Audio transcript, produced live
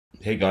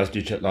Hey guys,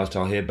 do check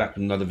lifestyle here, back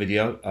with another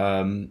video.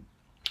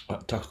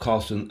 Tucker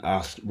Carlson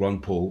asked Ron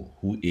Paul,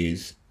 who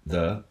is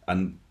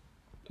and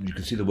you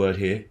can see the word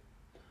here.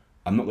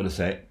 I'm not going to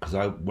say it because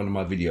one of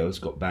my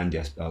videos got banned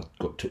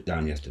got took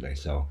down yesterday,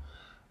 so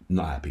I'm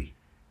not happy.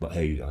 But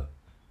here you go.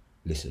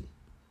 Listen,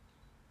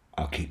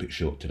 I'll keep it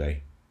short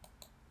today.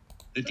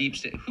 The deep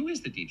state. Who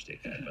is the deep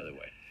state, by the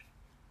way?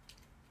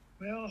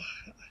 Well,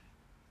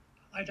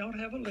 I don't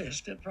have a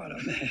list in front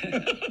of me.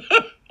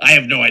 I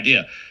have no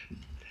idea.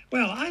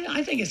 Well,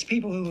 I think it's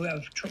people who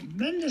have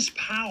tremendous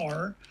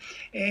power,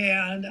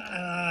 and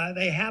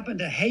they happen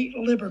to hate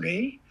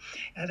liberty,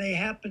 and they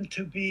happen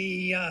to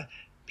be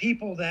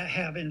people that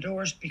have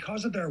endorsed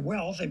because of their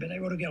wealth. They've been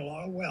able to get a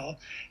lot of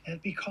wealth,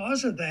 and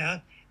because of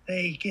that,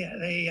 they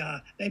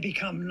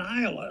become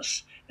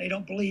nihilists. They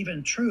don't believe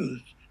in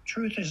truth.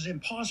 Truth is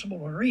impossible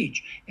to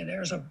reach, and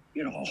there's a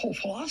whole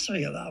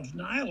philosophy of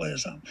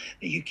nihilism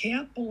that you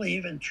can't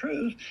believe in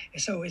truth,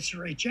 so it's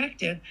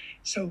rejected.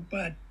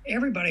 But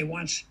everybody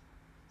wants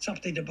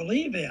something to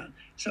believe in,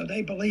 so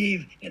they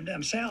believe in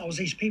themselves.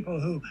 These people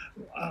who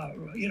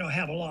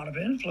have a lot of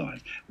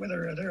influence,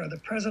 whether they're the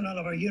president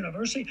of a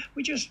university.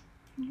 We just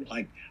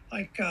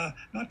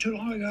not too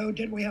long ago,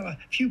 did we have a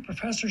few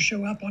professors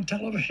show up on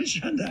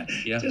television that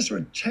just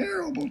were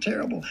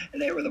terrible,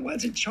 and they were the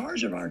ones in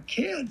charge of our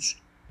kids.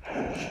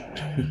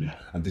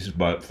 And this is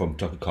from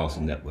Tucker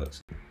Carlson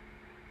Networks.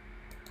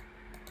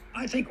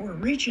 I think we're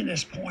reaching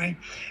this point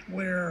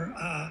where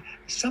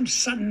some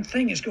sudden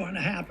thing is going to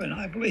happen.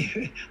 I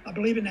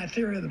believe in that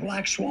theory of the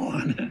black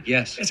swan.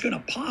 Yes. It's going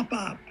to pop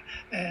up,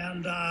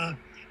 and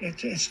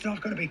it's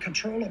not going to be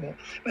controllable.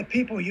 But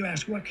people, you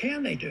ask, what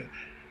can they do?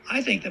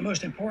 I think the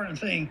most important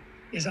thing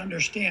is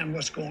understand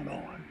what's going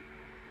on,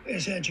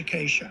 is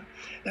education.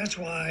 That's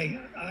why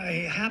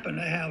I happen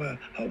to have a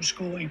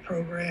homeschooling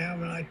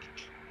program, and I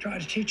try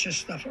to teach this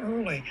stuff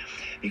early,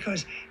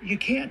 because you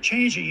can't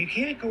change it. You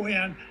can't go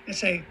in and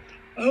say,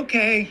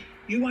 okay,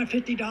 you want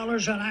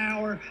 $50 an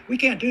hour. We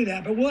can't do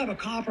that, but we'll have a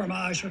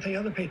compromise with the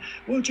other people.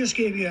 We'll just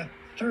give you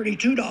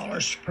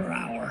 $32 per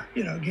hour,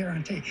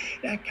 guarantee.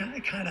 That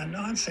kind of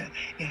nonsense.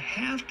 You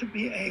have to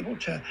be able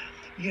to,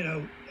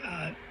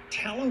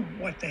 tell them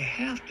what they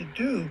have to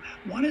do.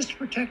 One is to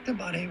protect the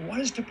money,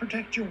 one is to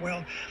protect your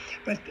wealth.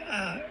 But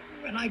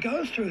when I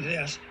go through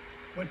this,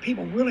 when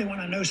people really want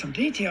to know some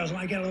details, and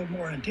I get a little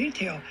more in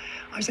detail,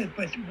 I said,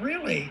 but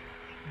really,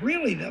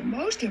 the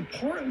most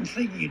important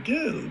thing you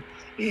do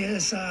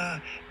is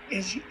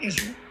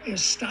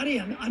study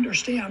and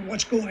understand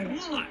what's going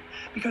on.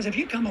 Because if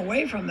you come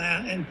away from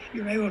that and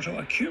you're able to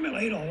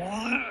accumulate a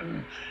lot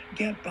and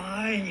get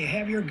by, and you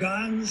have your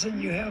guns and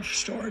you have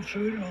stored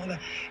food and all that,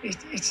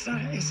 it's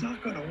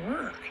not going to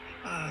work.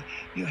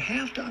 You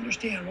have to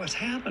understand what's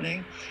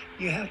happening.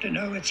 You have to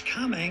know it's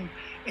coming.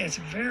 It's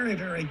very,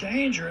 very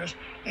dangerous,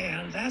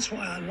 and that's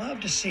why I love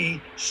to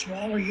see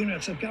smaller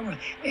units of government.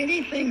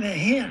 Anything that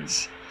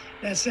hints,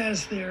 that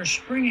says they're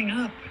springing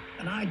up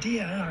an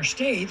idea in our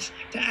states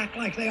to act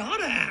like they ought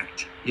to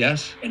act.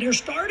 Yes. And they're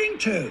starting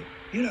to.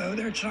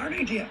 They're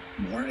starting to get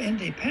more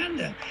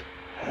independent.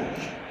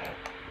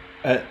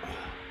 I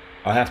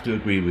have to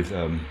agree with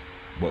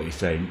what you're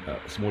saying.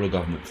 Smaller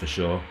government for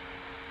sure.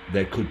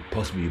 There could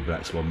possibly be a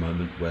black swan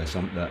moment where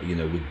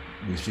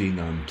we've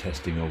seen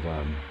testing of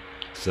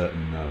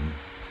certain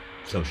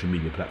social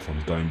media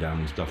platforms going down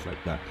and stuff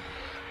like that.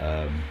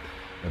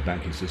 The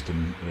banking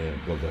system,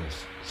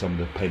 some of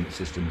the payment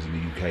systems in the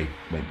UK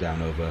went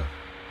down over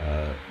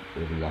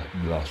the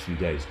last few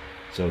days.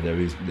 So there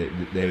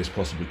is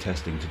possibly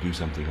testing to do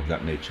something of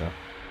that nature.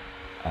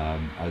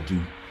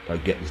 I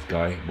get this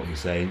guy, what he's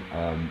saying,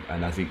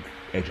 and I think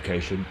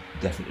education,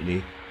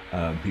 definitely.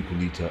 People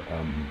need to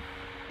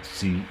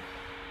see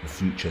the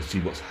future, see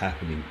what's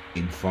happening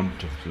in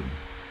front of them,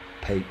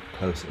 pay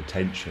close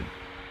attention,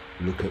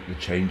 look at the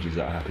changes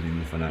that are happening in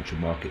the financial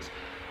markets,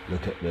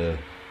 look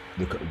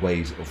at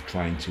ways of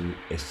trying to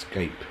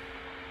escape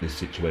this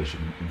situation.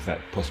 In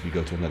fact, possibly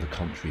go to another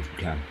country if you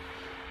can.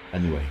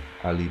 Anyway,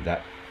 I'll leave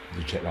that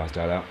to check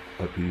lifestyle out.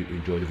 Hope you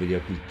enjoyed the video.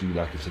 Please do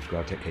like and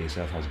subscribe. Take care of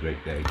yourself. Have a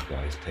great day,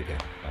 guys. Take care.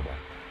 Bye bye.